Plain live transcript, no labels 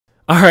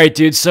Alright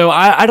dude, so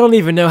I don't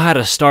even know how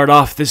to start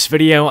off this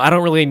video. I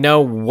don't really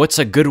know what's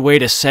a good way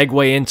to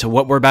segue into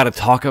what we're about to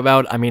talk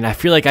about. I mean, I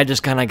feel like I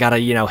just kinda gotta,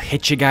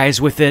 hit you guys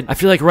with it. I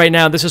feel like right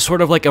now this is sort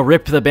of like a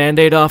rip the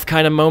band-aid off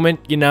kind of moment,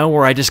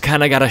 where I just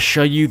kinda gotta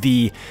show you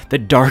the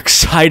dark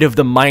side of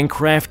the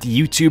Minecraft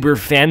YouTuber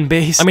fan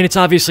base. I mean, it's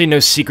obviously no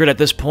secret at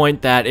this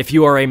point that if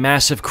you are a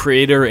massive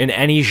creator in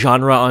any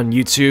genre on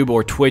YouTube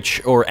or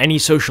Twitch or any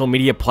social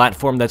media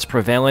platform that's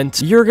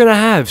prevalent, you're gonna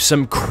have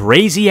some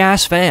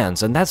crazy-ass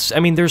fans, and that's,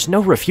 I mean, there's no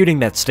refuting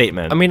that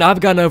statement. I mean, I've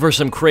gotten over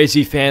some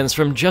crazy fans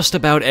from just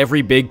about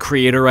every big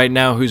creator right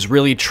now who's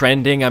really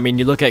trending. I mean,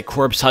 you look at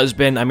Corpse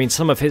Husband, I mean,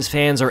 some of his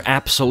fans are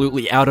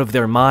absolutely out of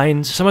their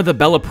minds. Some of the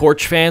Bella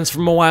Porch fans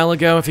from a while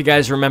ago, if you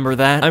guys remember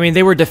that. I mean,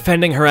 they were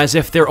defending her as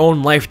if their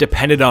own life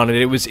depended on it.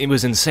 It was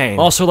insane.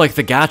 Also, like,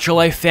 the Gacha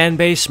Life fan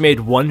base made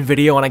one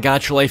video on a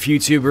Gacha Life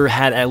YouTuber,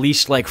 had at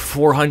least, like,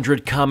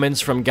 400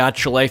 comments from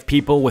Gacha Life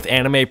people with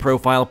anime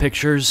profile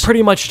pictures,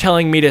 pretty much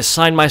telling me to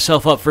sign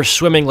myself up for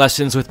swimming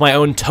lessons with my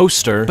own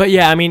toaster. But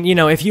yeah, I mean,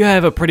 if you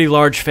have a pretty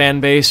large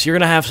fan base, you're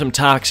gonna have some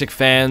toxic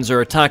fans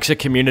or a toxic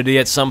community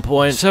at some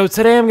point. So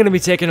today I'm gonna be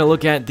taking a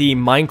look at the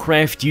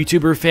Minecraft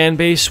YouTuber fan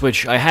base,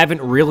 which I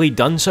haven't really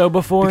done so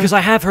before, because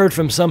I have heard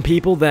from some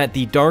people that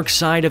the dark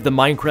side of the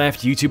Minecraft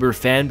YouTuber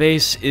fan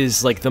base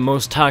is like the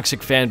most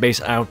toxic fan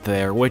base out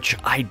there, which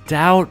I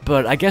doubt,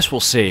 but I guess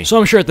we'll see. So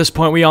I'm sure at this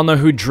point we all know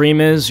who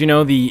Dream is,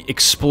 the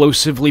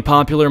explosively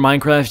popular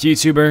Minecraft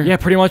YouTuber. Yeah,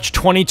 pretty much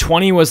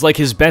 2020 was like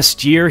his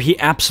best year. He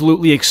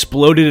absolutely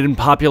exploded in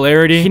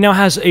popularity. He now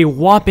has a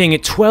whopping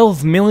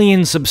 12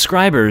 million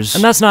subscribers,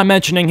 and that's not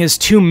mentioning his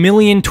 2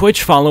 million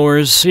Twitch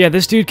followers. So yeah,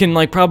 this dude can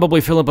like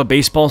probably fill up a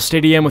baseball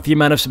stadium with the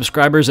amount of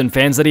subscribers and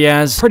fans that he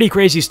has. Pretty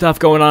crazy stuff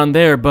going on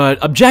there,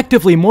 but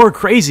objectively more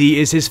crazy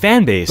is his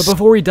fan base. But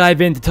before we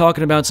dive into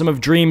talking about some of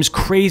Dream's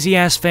crazy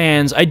ass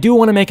fans, I do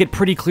want to make it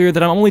pretty clear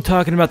that I'm only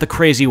talking about the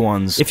crazy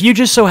ones. If you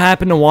just so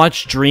happen to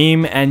watch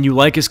Dream and you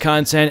like his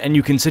content and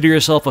you consider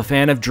yourself a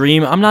fan of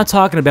Dream, I'm not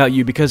talking about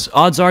you, because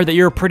odds are that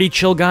you're a pretty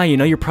chill guy,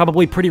 you're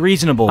probably pretty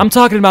reasonable. I'm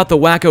talking about the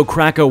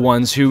wacko-cracko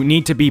ones who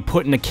need to be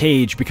put in a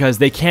cage because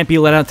they can't be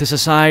let out to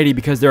society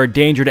because they're a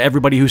danger to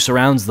everybody who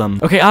surrounds them.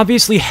 Okay,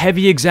 obviously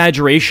heavy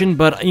exaggeration,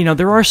 but,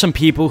 there are some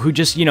people who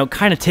just,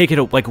 kind of take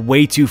it, like,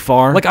 way too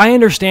far. Like, I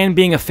understand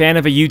being a fan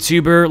of a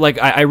YouTuber,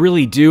 like, I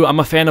really do. I'm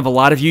a fan of a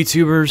lot of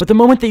YouTubers, but the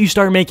moment that you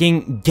start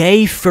making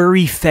gay,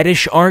 furry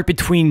fetish art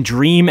between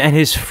Dream and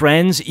his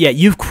friends, yeah,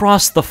 you've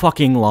crossed the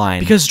fucking line.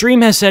 Because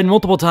Dream has said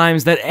multiple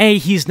times that A,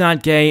 he's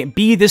not gay,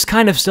 B, this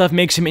kind of stuff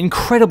makes him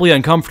incredibly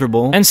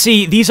uncomfortable, and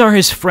C, these are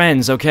his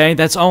friends, okay?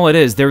 That's all it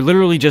is. They're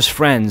literally just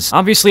friends.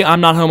 Obviously,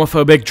 I'm not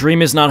homophobic.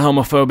 Dream is not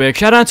homophobic.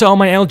 Shout out to all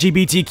my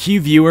LGBTQ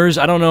viewers.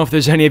 I don't know if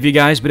there's any of you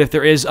guys, but if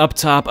there is, up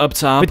top, up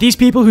top. But these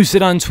people who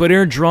sit on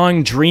Twitter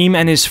drawing Dream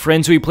and his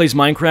friends who he plays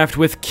Minecraft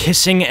with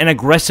kissing and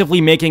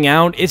aggressively making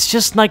out, it's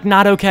just, like,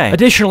 not okay.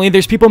 Additionally,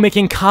 there's people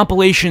making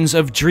compilations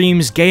of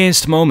Dream's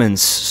gayest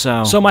moments,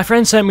 so my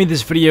friend sent me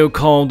this video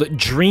called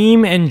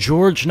Dream and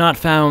George Not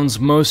Found's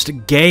Most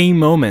Gay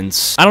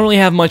Moments. I don't really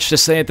have much to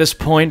say at this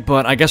point,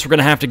 but I guess we're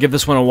gonna have to give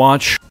this one a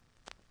watch.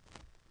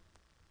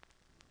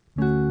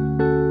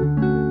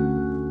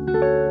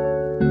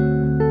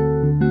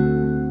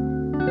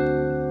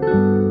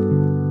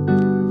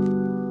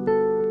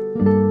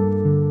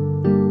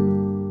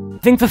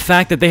 I think the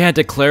fact that they had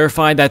to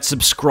clarify that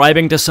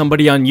subscribing to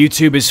somebody on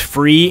YouTube is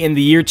free in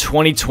the year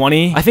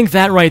 2020, I think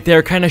that right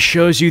there kind of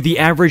shows you the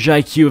average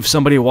IQ of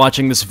somebody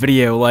watching this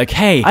video. Like,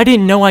 hey, I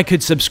didn't know I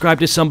could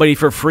subscribe to somebody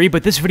for free,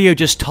 but this video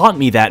just taught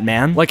me that,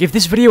 man. Like, if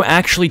this video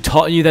actually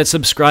taught you that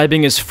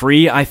subscribing is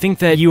free, I think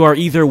that you are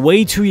either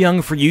way too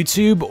young for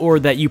YouTube or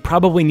that you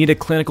probably need a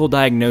clinical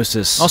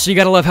diagnosis. Also, you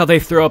gotta love how they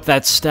throw up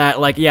that stat,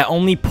 like, yeah,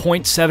 only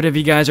 0.7 of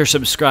you guys are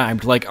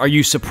subscribed. Like, are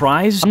you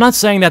surprised? I'm not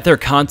saying that their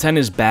content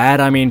is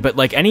bad, I mean, but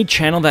like any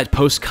channel that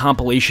posts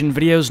compilation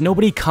videos,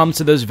 nobody comes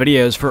to those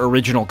videos for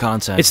original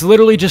content. It's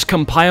literally just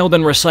compiled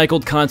and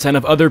recycled content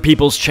of other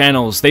people's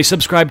channels. They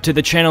subscribe to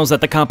the channels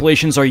that the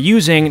compilations are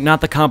using,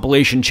 not the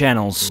compilation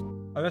channels.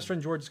 My best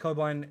friend George is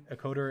colorblind, a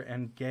coder,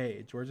 and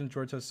gay. George and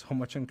George have so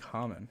much in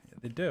common.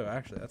 They do,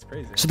 actually. That's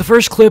crazy. So the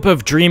first clip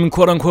of Dream,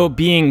 quote-unquote,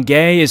 being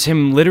gay is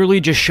him literally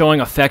just showing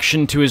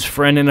affection to his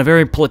friend in a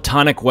very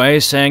platonic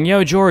way, saying,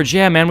 yo, George,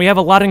 yeah, man, we have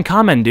a lot in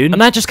common, dude.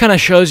 And that just kind of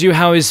shows you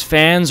how his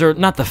fans, or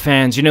not the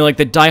fans, like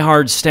the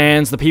diehard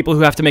stans, the people who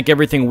have to make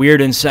everything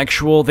weird and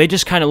sexual, they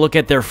just kind of look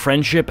at their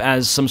friendship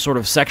as some sort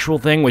of sexual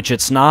thing, which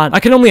it's not. I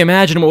can only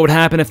imagine what would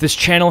happen if this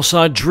channel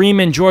saw Dream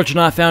and George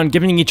Not Found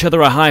giving each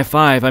other a high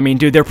five. I mean,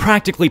 dude, they're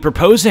practically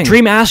proposing.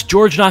 Dream asked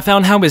George Not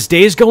Found how his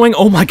day is going.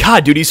 Oh my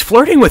god, dude, he's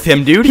flirting with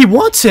him, dude. He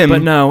wants him.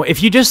 But no,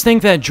 if you just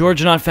think that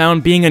George Not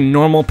Found being a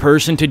normal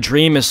person to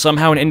Dream is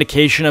somehow an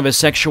indication of his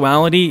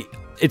sexuality,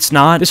 it's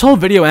not. This whole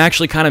video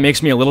actually kind of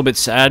makes me a little bit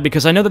sad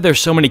because I know that there's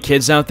so many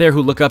kids out there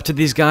who look up to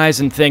these guys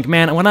and think,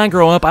 man, when I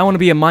grow up, I want to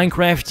be a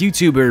Minecraft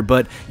YouTuber,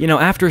 but, you know,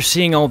 after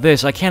seeing all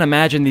this, I can't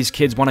imagine these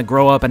kids want to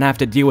grow up and have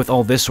to deal with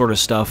all this sort of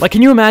stuff. Like,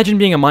 can you imagine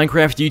being a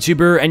Minecraft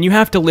YouTuber and you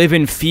have to live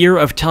in fear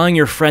of telling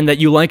your friend that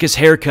you like his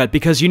haircut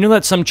because you know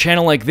that some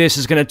channel like this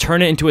is going to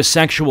turn it into a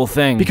sexual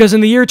thing? Because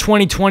in the year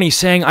 2020,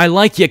 saying, I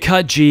like ya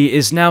cut G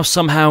is now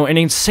somehow an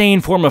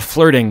insane form of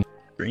flirting.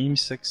 Scream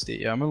 60.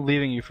 Yeah, I'm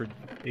leaving you for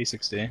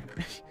A60.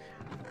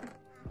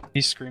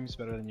 He screams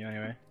better than you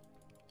anyway.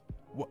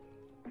 What?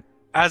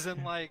 As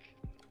in, like...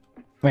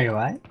 Wait,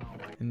 what?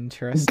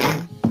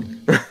 Interesting.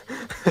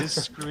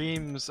 His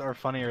screams are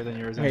funnier than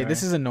yours anyway. Wait,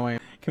 this is annoying.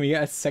 Can we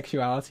get a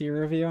sexuality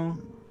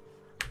review?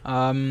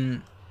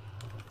 I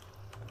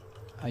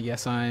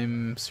guess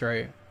I'm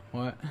straight.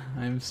 What?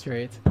 I'm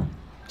straight.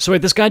 So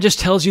wait, this guy just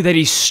tells you that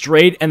he's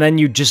straight and then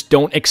you just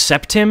don't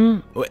accept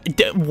him?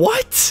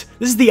 What?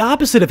 This is the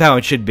opposite of how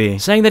it should be.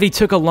 Saying that he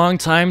took a long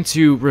time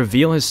to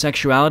reveal his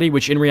sexuality,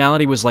 which in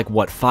reality was like,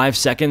 what, 5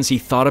 seconds? He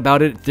thought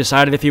about it,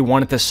 decided if he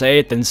wanted to say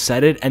it, then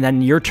said it, and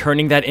then you're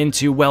turning that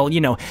into, well, you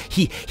know,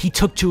 he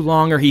took too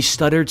long or he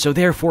stuttered, so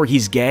therefore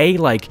he's gay?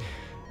 Like,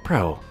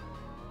 bro,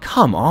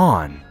 come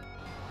on.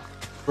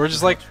 We're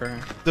just like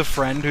the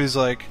friend who's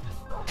like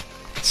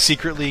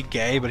secretly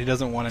gay, but he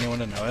doesn't want anyone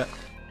to know it.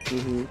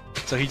 Mm-hmm.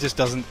 So he just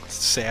doesn't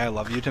say "I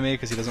love you" to me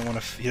because he doesn't want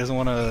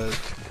to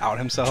out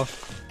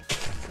himself.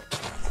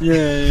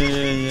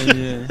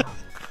 Yeah.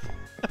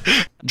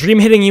 Dream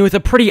hitting you with a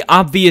pretty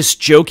obvious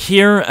joke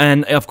here,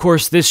 and of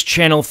course this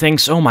channel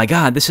thinks, oh my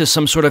god, this is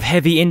some sort of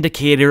heavy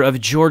indicator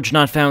of George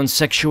Not Found's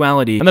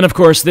sexuality. And then of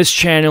course this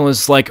channel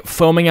is like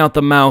foaming out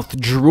the mouth,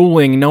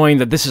 drooling, knowing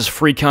that this is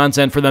free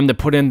content for them to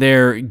put in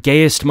their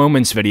gayest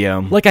moments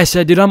video. Like I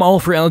said, dude, I'm all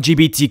for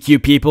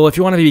LGBTQ people. If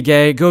you want to be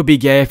gay, go be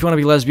gay. If you want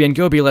to be lesbian,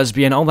 go be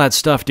lesbian. All that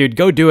stuff, dude,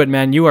 go do it,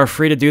 man. You are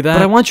free to do that.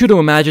 But I want you to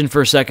imagine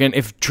for a second,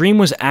 if Dream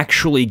was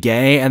actually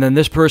gay, and then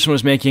this person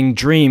was making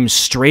Dream's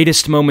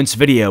straightest moments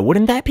video,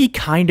 wouldn't that be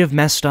kind of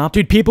messed up?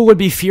 Dude, people would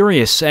be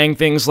furious saying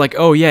things like,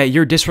 oh yeah,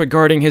 you're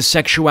disregarding his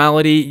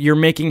sexuality, you're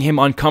making him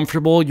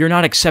uncomfortable, you're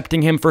not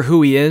accepting him for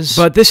who he is.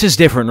 But this is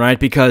different, right?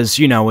 Because,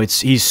 you know,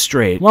 he's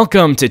straight.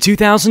 Welcome to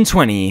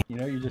 2020. You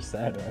know what you just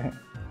said, right?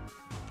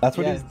 That's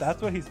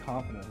what he's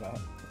confident about.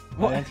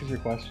 What? That answers your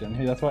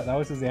question. That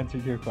was his answer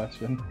to your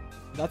question.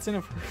 That's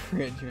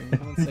inappropriate, Dream.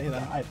 Don't say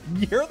that.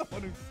 You're the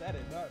one who said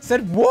it. Not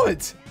Said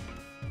what?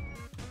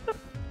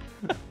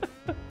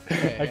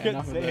 Okay, I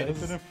couldn't say it.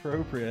 It's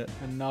inappropriate.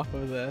 Enough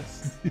of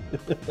this.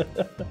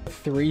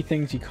 3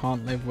 things you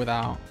can't live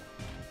without.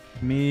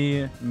 Me,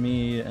 and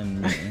me.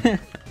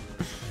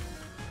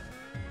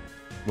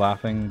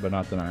 Laughing, but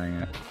not denying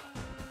it.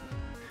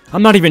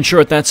 I'm not even sure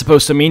what that's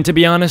supposed to mean, to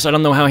be honest. I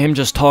don't know how him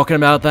just talking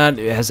about that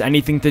has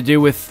anything to do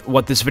with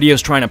what this video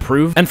is trying to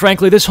prove. And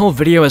frankly, this whole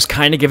video has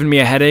kind of given me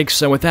a headache,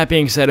 so with that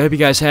being said, I hope you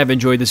guys have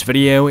enjoyed this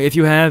video. If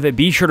you have,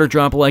 be sure to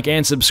drop a like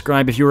and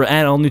subscribe if you are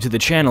at all new to the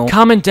channel.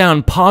 Comment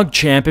down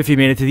PogChamp if you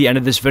made it to the end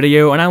of this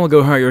video, and I will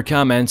go heart your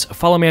comments.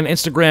 Follow me on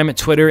Instagram,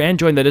 Twitter, and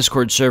join the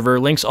Discord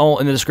server. Links all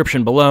in the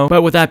description below.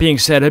 But with that being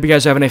said, I hope you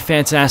guys are having a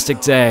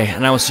fantastic day,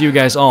 and I will see you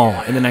guys all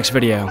in the next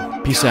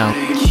video. Peace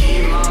out.